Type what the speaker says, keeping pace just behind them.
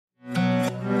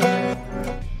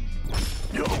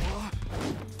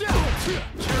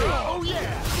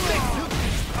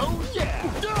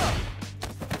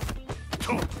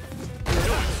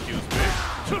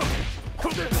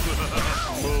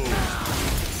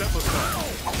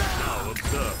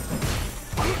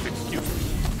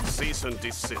Cease and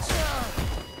desist.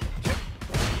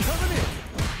 Coming in.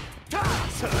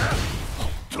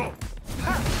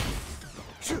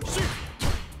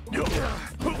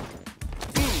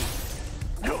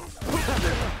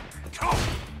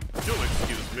 You'll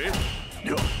excuse me.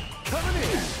 Coming in.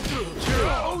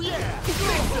 Oh yeah.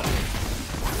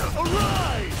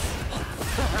 Arise.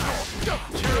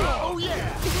 Oh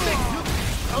yeah.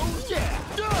 Oh yeah.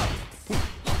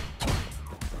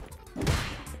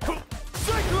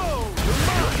 Cyclone.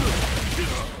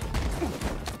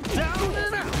 Down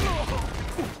and out.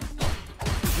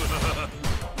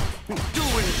 Do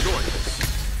enjoy this.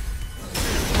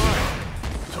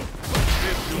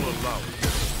 If you'll allow me,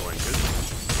 disappointed.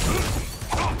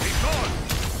 Be gone.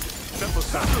 Step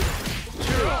aside.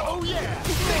 Oh yeah.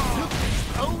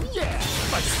 Oh yeah.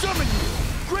 I summon you.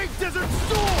 Great Desert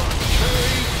Storm.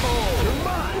 You're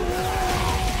mine.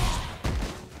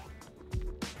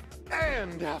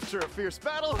 And after a fierce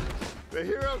battle, the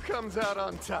hero comes out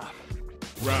on top.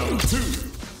 Round 2.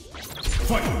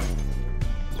 Fight!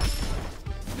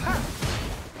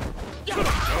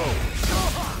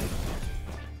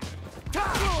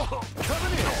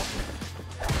 Coming in.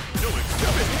 You'll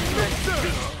accept it. Mixer.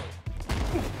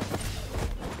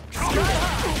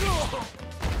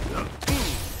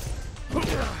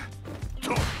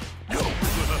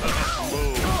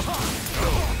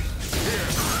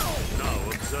 Now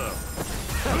observe.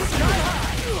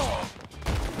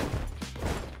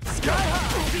 Sky high.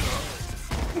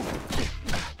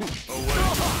 Away.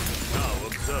 Now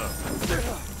observe.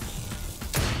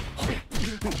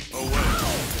 Away.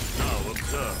 Now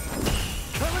observe.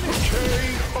 Coming in.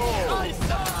 KO. Ice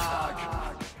dog.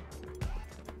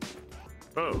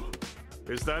 Oh,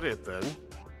 is that it then?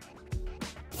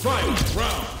 Final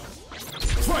round!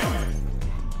 Fight!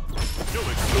 You'll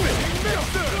accept it.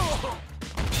 Mixer.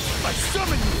 I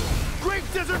summon you. Great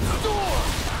Desert Storm.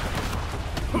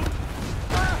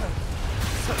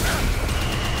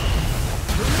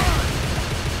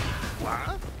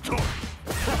 What?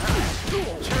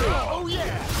 Oh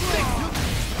yeah.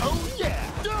 Oh yeah.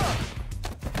 Mixer.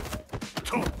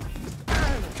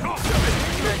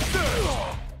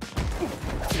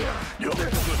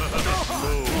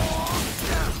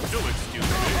 You'll excuse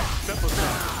me. Step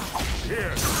aside.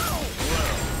 Here.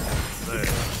 Well.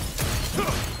 There.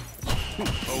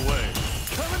 Away.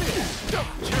 Coming in.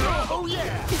 Oh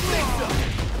yeah. Mixer.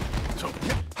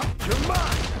 You're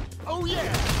mine. Oh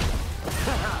yeah.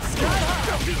 Sky high.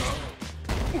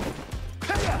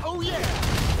 Oh yeah.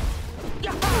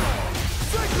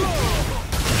 Cyclone.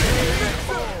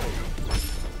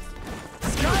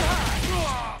 Sky high.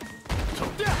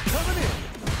 Coming in.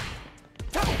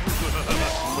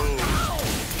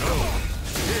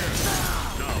 Here.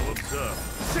 Now observe.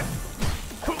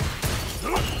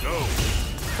 Go.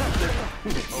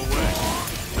 Away.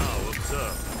 Now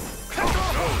observe.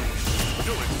 Go.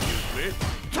 You'll excuse me.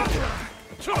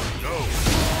 Go.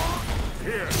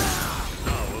 Here.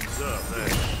 Now observe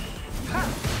there.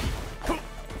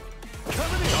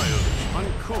 Coming in. Childish.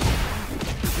 Uncool.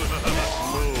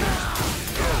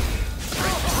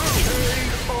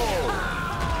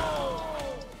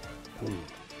 Move.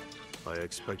 I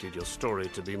expected your story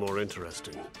to be more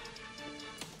interesting.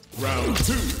 Round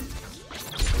 2.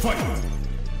 Fight!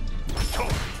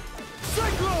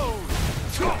 Cyclone.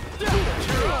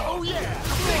 Oh yeah.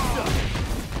 Mixer.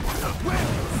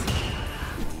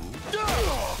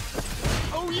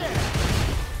 Oh yeah.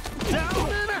 Down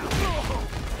and out.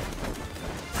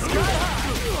 Sky high.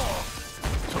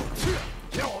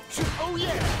 Oh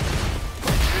yeah.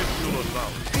 If you'll allow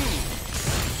me.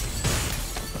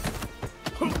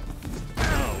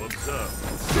 Now observe.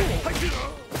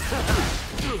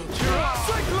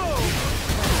 Cyclone.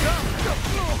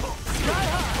 Sky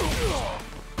high. KO.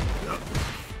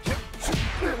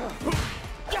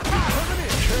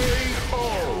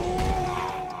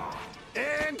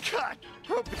 And cut.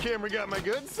 Hope the camera got my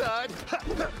good side.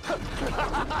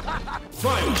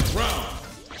 Final round!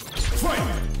 Fight!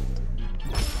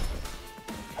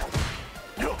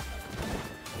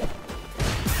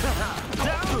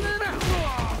 Down and out.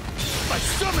 I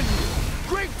summon you.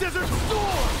 Great Desert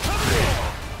Storm. Coming in.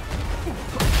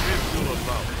 If you'll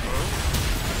allow me.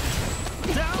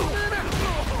 Down and out.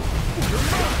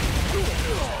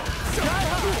 Sky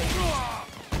high.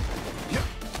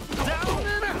 Down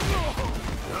and out.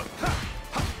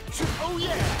 Oh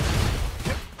yeah.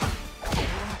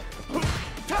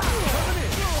 Coming in.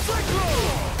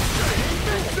 Cyclone.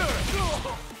 Mixer.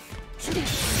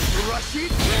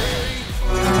 Rashid.